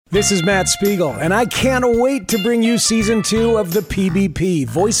This is Matt Spiegel, and I can't wait to bring you Season 2 of the PBP,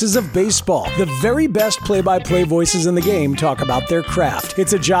 Voices of Baseball. The very best play-by-play voices in the game talk about their craft.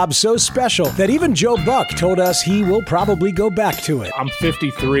 It's a job so special that even Joe Buck told us he will probably go back to it. I'm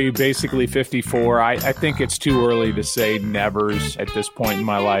 53, basically 54. I think it's too early to say nevers at this point in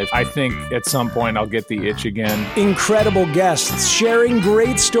my life. I think at some point I'll get the itch again. Incredible guests sharing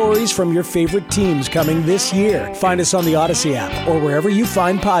great stories from your favorite teams coming this year. Find us on the Odyssey app or wherever you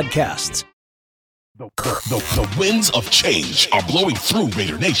find podcasts. The winds of change are blowing through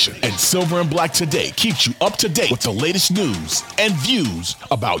Raider Nation, and Silver and Black Today keeps you up to date with the latest news and views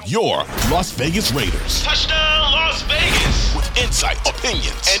about your Las Vegas Raiders. Touchdown, Las Vegas! With insight,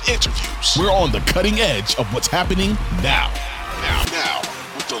 opinions, and interviews. We're on the cutting edge of what's happening now.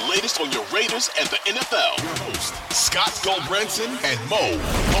 With the latest on your Raiders and the NFL. Your hosts, Scott Goldbranson and Mo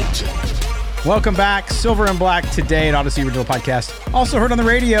Moulton. Welcome back. Silver and Black Today at Odyssey Original Podcast. Also heard on the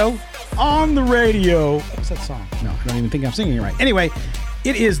radio. On the radio. What's that song? No, I don't even think I'm singing it right. Anyway,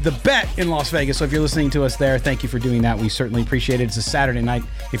 it is The Bet in Las Vegas. So if you're listening to us there, thank you for doing that. We certainly appreciate it. It's a Saturday night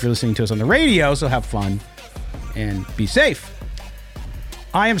if you're listening to us on the radio, so have fun and be safe.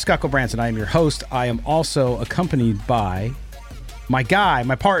 I am Scott Branson. I am your host. I am also accompanied by my guy,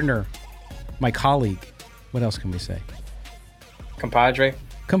 my partner, my colleague. What else can we say? Compadre.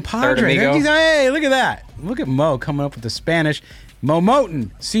 Hey, look at that. Look at Mo coming up with the Spanish. Mo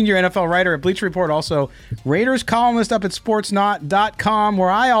Moten, senior NFL writer at Bleacher Report, also Raiders columnist up at sportsnot.com, where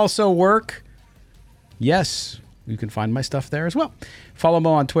I also work. Yes, you can find my stuff there as well. Follow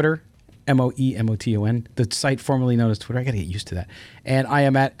Mo on Twitter, MoEMOTON, the site formerly known as Twitter. I got to get used to that. And I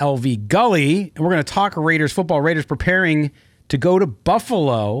am at LV Gully, and we're going to talk Raiders football. Raiders preparing to go to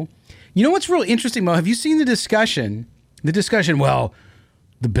Buffalo. You know what's real interesting, Mo? Have you seen the discussion? Well,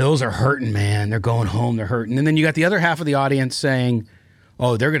 the Bills are hurting, man. They're going home. They're hurting. And then you got the other half of the audience saying,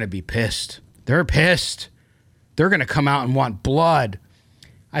 oh, they're going to be pissed. They're pissed. They're going to come out and want blood.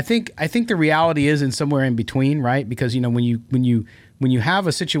 I think the reality is in somewhere in between, right? Because, you know, when you have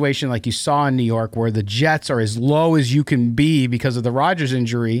a situation like you saw in New York where the Jets are as low as you can be because of the Rodgers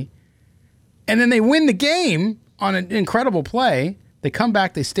injury, and then they win the game on an incredible play, they come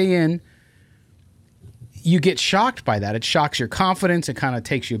back, they stay in, you get shocked by that. It shocks your confidence. It kind of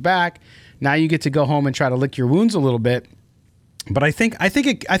takes you back. Now you get to go home and try to lick your wounds a little bit. But I think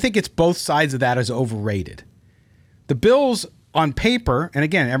it's both sides of that is overrated. The Bills on paper, and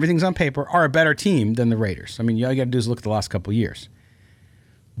again, everything's on paper, are a better team than the Raiders. I mean, all you got to do is look at the last couple of years.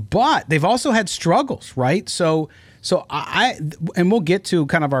 But they've also had struggles, right? So and we'll get to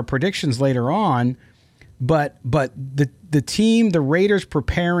kind of our predictions later on. But the team, the Raiders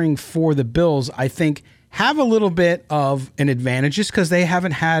preparing for the Bills, I think, have a little bit of an advantage just because they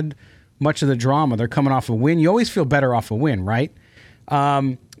haven't had much of the drama. They're coming off a win. You always feel better off a win, right?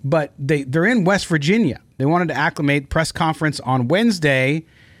 But they're in West Virginia. They wanted to acclimate. Press conference on Wednesday.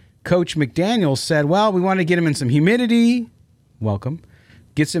 Coach McDaniels said, well, we wanted to get them in some humidity. Welcome.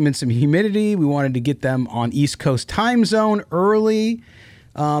 Get them in some humidity. We wanted to get them on East Coast time zone early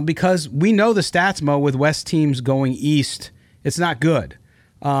because we know the stats, Mo, with West teams going east. It's not good.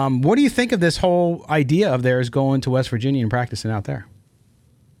 What do you think of this whole idea of theirs going to West Virginia and practicing out there?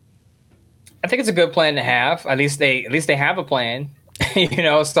 I think it's a good plan to have. At least they have a plan, you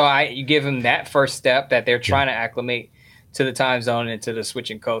know. So you give them that first step that they're trying to acclimate to the time zone and to the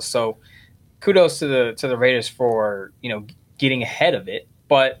switching coast. So kudos to the Raiders for, you know, getting ahead of it.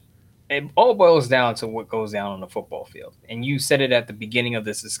 But it all boils down to what goes down on the football field. And you said it at the beginning of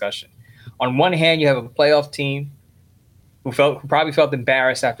this discussion. On one hand, you have a playoff team who probably felt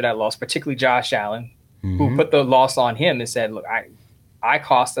embarrassed after that loss, particularly Josh Allen, who put the loss on him and said, look, I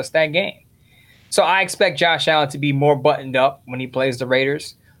cost us that game. So I expect Josh Allen to be more buttoned up when he plays the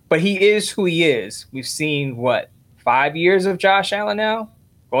Raiders, but he is who he is. We've seen, 5 years of Josh Allen now,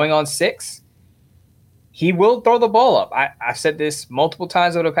 going on 6. He will throw the ball up. I've said this multiple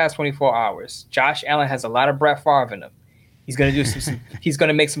times over the past 24 hours. Josh Allen has a lot of Brett Favre in him. He's going to do he's going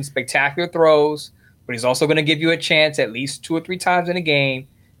to make some spectacular throws, but he's also going to give you a chance at least 2 or 3 times in a game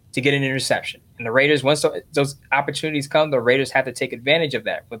to get an interception. And the Raiders, once those opportunities come, the Raiders have to take advantage of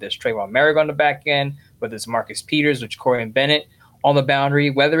that. Whether it's Trayvon Merrick on the back end, whether it's Marcus Peters or Corey Bennett on the boundary,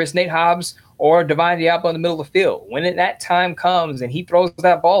 whether it's Nate Hobbs or Divine Diablo in the middle of the field. When that time comes and he throws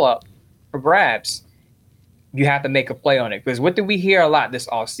that ball up for grabs, you have to make a play on it. Because what did we hear a lot this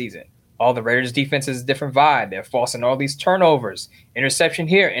offseason? All the Raiders defense is a different vibe. They're forcing all these turnovers, interception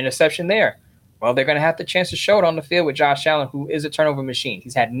here, interception there. Well, they're going to have the chance to show it on the field with Josh Allen, who is a turnover machine.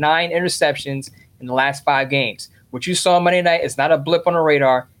 He's had 9 interceptions in the last 5 games. What you saw Monday night is not a blip on the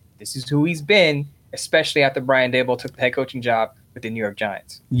radar. This is who he's been, especially after Brian Daboll took the head coaching job with the New York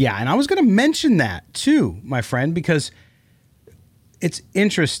Giants. Yeah, and I was going to mention that too, my friend, because it's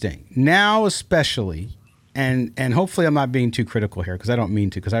interesting now, especially, and hopefully I'm not being too critical here, because I don't mean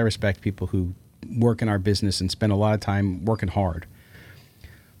to, because I respect people who work in our business and spend a lot of time working hard.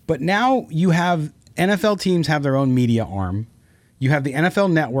 But now you have NFL teams have their own media arm. You have the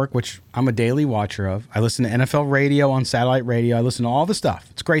NFL Network, which I'm a daily watcher of. I listen to NFL radio on satellite radio. I listen to all the stuff.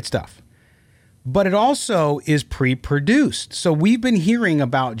 It's great stuff. But it also is pre-produced. So we've been hearing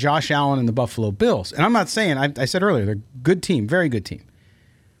about Josh Allen and the Buffalo Bills. And I'm not saying, I said earlier, they're a good team, very good team.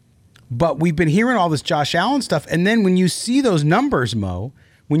 But we've been hearing all this Josh Allen stuff. And then when you see those numbers, Mo,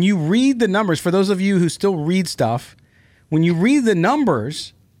 when you read the numbers, for those of you who still read stuff, when you read the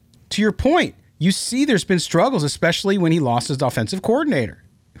numbers, to your point, you see there's been struggles, especially when he lost his offensive coordinator,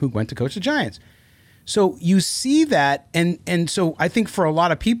 who went to coach the Giants. So you see that, and so I think for a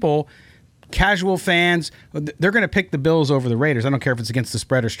lot of people, casual fans, they're going to pick the Bills over the Raiders. I don't care if it's against the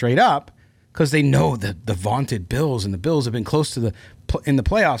spread or straight up, because they know the vaunted Bills, and the Bills have been close to in the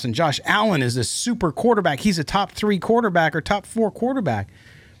playoffs, and Josh Allen is this super quarterback. He's a top 3 quarterback or top 4 quarterback.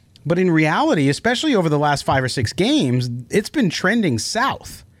 But in reality, especially over the last 5 or 6 games, it's been trending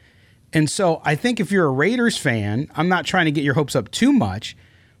south. And so I think if you're a Raiders fan, I'm not trying to get your hopes up too much,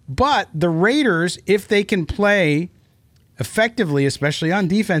 but the Raiders, if they can play effectively, especially on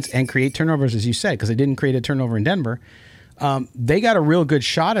defense, and create turnovers, as you said, because they didn't create a turnover in Denver, they got a real good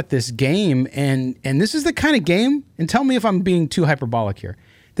shot at this game. And this is the kind of game, and tell me if I'm being too hyperbolic here,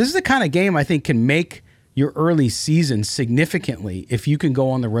 this is the kind of game I think can make your early season significantly if you can go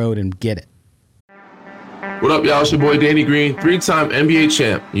on the road and get it. What up, y'all? It's your boy Danny Green, 3-time NBA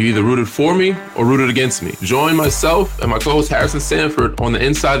champ. You either rooted for me or rooted against me. Join myself and my co-host Harrison Sanford on the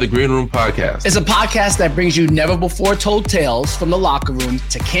Inside the Green Room podcast. It's a podcast that brings you never-before-told tales from the locker room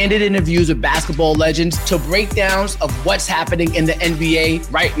to candid interviews with basketball legends to breakdowns of what's happening in the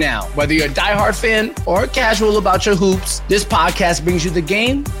NBA right now. Whether you're a diehard fan or casual about your hoops, this podcast brings you the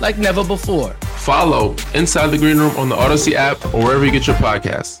game like never before. Follow Inside the Green Room on the Odyssey app or wherever you get your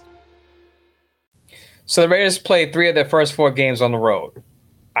podcasts. So the Raiders played 3 of their first 4 games on the road.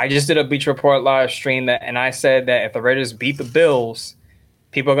 I just did a Bleacher Report live stream and I said that if the Raiders beat the Bills,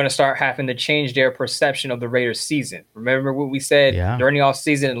 people are going to start having to change their perception of the Raiders season. Remember what we said during the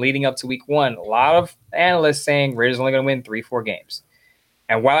offseason and leading up to week 1? A lot of analysts saying Raiders are only going to win 3-4 games.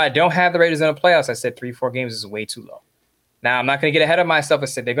 And while I don't have the Raiders in the playoffs, I said 3-4 games is way too low. Now, I'm not going to get ahead of myself and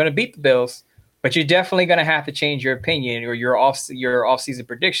say they're going to beat the Bills, but you're definitely going to have to change your opinion or your off-season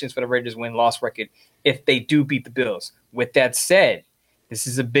predictions for the Raiders win-loss record if they do beat the Bills. With that said, this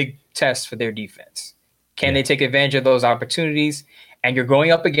is a big test for their defense. Can they take advantage of those opportunities? And you're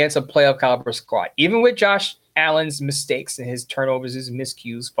going up against a playoff caliber squad. Even with Josh Allen's mistakes and his turnovers, his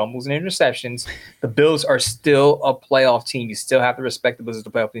miscues, fumbles, and interceptions, the Bills are still a playoff team. You still have to respect the Bills as a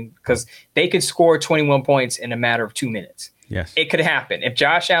playoff team because they could score 21 points in a matter of 2 minutes. Yes. It could happen. If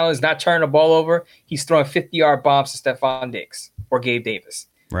Josh Allen is not turning the ball over, he's throwing 50-yard bombs to Stephon Diggs or Gabe Davis.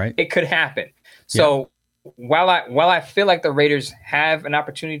 Right. It could happen. So while I feel like the Raiders have an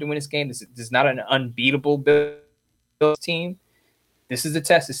opportunity to win this game, this is not an unbeatable Bills team. This is a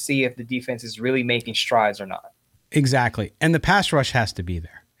test to see if the defense is really making strides or not. Exactly. And the pass rush has to be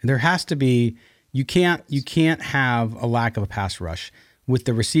there. There has to be. You can't have a lack of a pass rush with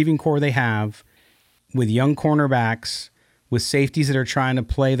the receiving core they have, with young cornerbacks, with safeties that are trying to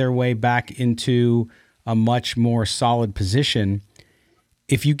play their way back into a much more solid position.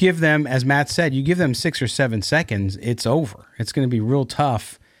 If you give them, as Matt said, you give them 6 or 7 seconds, it's over. It's going to be real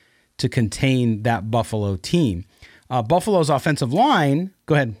tough to contain that Buffalo team. Buffalo's offensive line,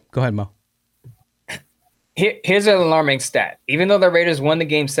 go ahead, Mo. Here's an alarming stat. Even though the Raiders won the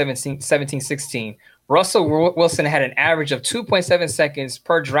game 17-16, Russell Wilson had an average of 2.7 seconds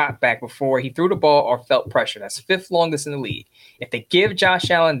per drop back before he threw the ball or felt pressure. That's 5th longest in the league. If they give Josh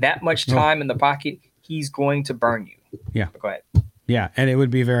Allen that much time in the pocket, he's going to burn you. Yeah. But go ahead. Yeah, and it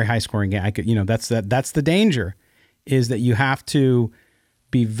would be a very high scoring game. That's the danger, is that you have to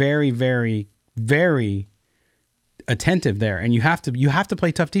be very, very, very attentive there, and you have to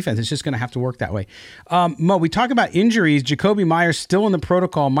play tough defense. It's just going to have to work that way. Mo, we talk about injuries. Jakobi Meyers still in the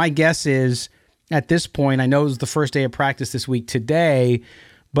protocol. My guess is at this point, I know it was the first day of practice this week today,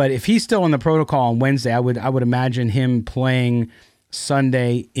 but if he's still in the protocol on Wednesday, I would imagine him playing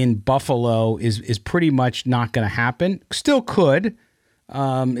Sunday in Buffalo is pretty much not going to happen. Still could.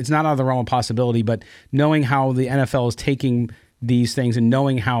 It's not out of the realm of possibility, but knowing how the NFL is taking these things and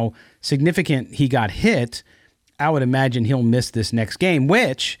knowing how significant he got hit, I would imagine he'll miss this next game,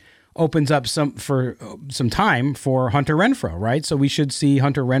 which opens up some time for Hunter Renfrow, right? So we should see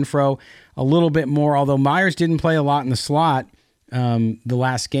Hunter Renfrow a little bit more, although Myers didn't play a lot in the slot the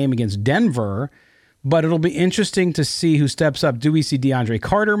last game against Denver. But it'll be interesting to see who steps up. Do we see DeAndre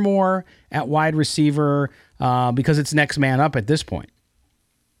Carter more at wide receiver? Because it's next man up at this point.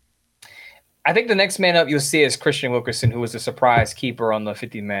 I think the next man up you'll see is Christian Wilkerson, who was the surprise keeper on the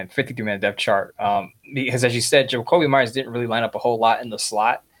 53-man depth chart. Because as you said, Jakobi Meyers didn't really line up a whole lot in the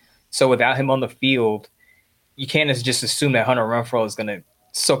slot. So without him on the field, you can't just assume that Hunter Renfrow is going to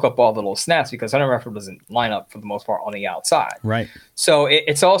soak up all the little snaps, because Hunter Renfrow doesn't line up for the most part on the outside. Right. So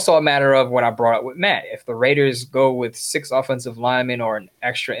it's also a matter of what I brought up with Matt. If the Raiders go with 6 offensive linemen or an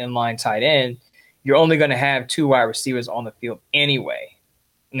extra inline tight end, you're only going to have 2 wide receivers on the field anyway.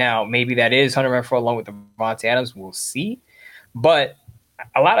 Now, maybe that is Hunter Renfrow along with Davante Adams. We'll see. But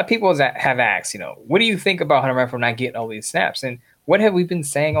a lot of people have asked, what do you think about Hunter Renfrow not getting all these snaps? And what have we been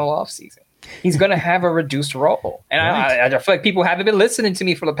saying all offseason? He's going to have a reduced role. And right. I feel like people haven't been listening to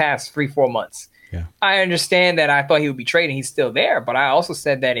me for the past 3-4 months. Yeah. I understand that I thought he would be traded. He's still there. But I also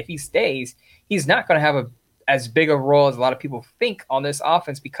said that if he stays, he's not going to have as big a role as a lot of people think on this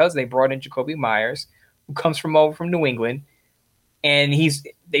offense, because they brought in Jakobi Meyers, who comes over from New England. And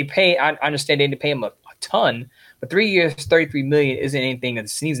I understand they didn't pay him a ton, but 3 years, $33 million isn't anything to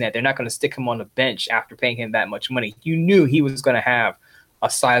sneeze at. They're not going to stick him on the bench after paying him that much money. You knew he was going to have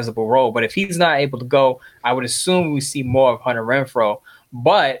a sizable role, but if he's not able to go, I would assume we see more of Hunter Renfrow.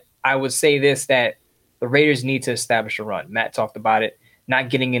 But I would say this, that the Raiders need to establish a run. Matt talked about it, not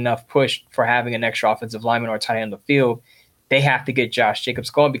getting enough push for having an extra offensive lineman or tight end on the field. They have to get Josh Jacobs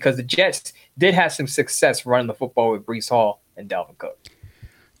going, because the Jets did have some success running the football with Breece Hall and Dalvin Cook.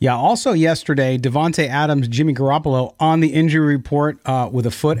 Yeah, also yesterday, Davante Adams, Jimmy Garoppolo on the injury report with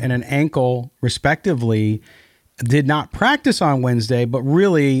a foot and an ankle, respectively, did not practice on Wednesday, but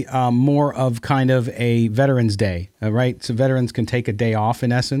really more of kind of a Veterans Day, right? So veterans can take a day off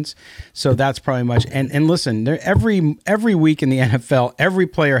in essence. So that's probably much. And listen, every week in the NFL, every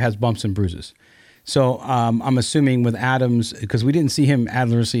player has bumps and bruises. So I'm assuming with Adams, because we didn't see him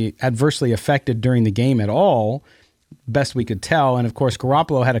adversely affected during the game at all, best we could tell. And of course,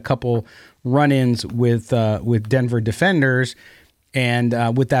 Garoppolo had a couple run-ins with Denver defenders,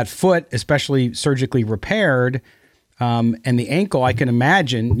 and with that foot, especially surgically repaired, and the ankle, I can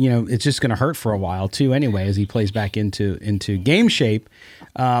imagine, it's just going to hurt for a while too. Anyway, as he plays back into game shape,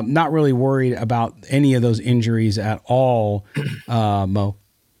 not really worried about any of those injuries at all, Mo.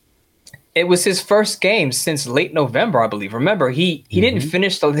 It was his first game since late November, I believe. Remember, he didn't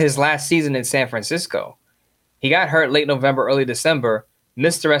finish his last season in San Francisco. He got hurt late November, early December,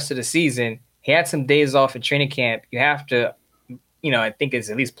 missed the rest of the season. He had some days off in training camp. You have to, I think it's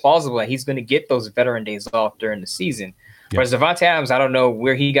at least plausible that he's going to get those veteran days off during the season. Yep. Whereas Davante Adams, I don't know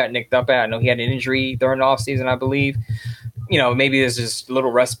where he got nicked up at. I know he had an injury during the offseason, I believe. Maybe there's just a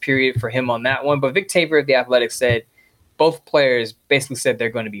little rest period for him on that one. But Vic Tavor of The Athletic said both players basically said they're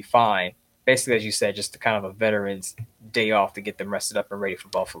going to be fine. Basically, as you said, just kind of a veteran's day off to get them rested up and ready for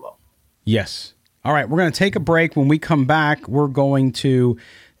Buffalo. Yes. All right, we're going to take a break. When we come back, we're going to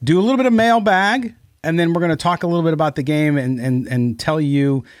do a little bit of mailbag, and then we're going to talk a little bit about the game and tell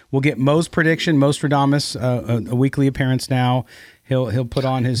you, we'll get Mo's prediction, Mostradamus, a weekly appearance now. He'll put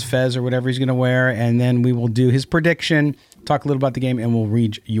on his fez or whatever he's going to wear, and then we will do his prediction, talk a little about the game, and we'll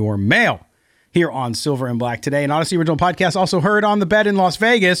read your mail here on Silver and Black today. An Odyssey Original Podcast, also heard on the Bet in Las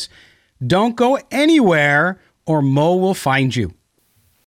Vegas. Don't go anywhere or Mo will find you.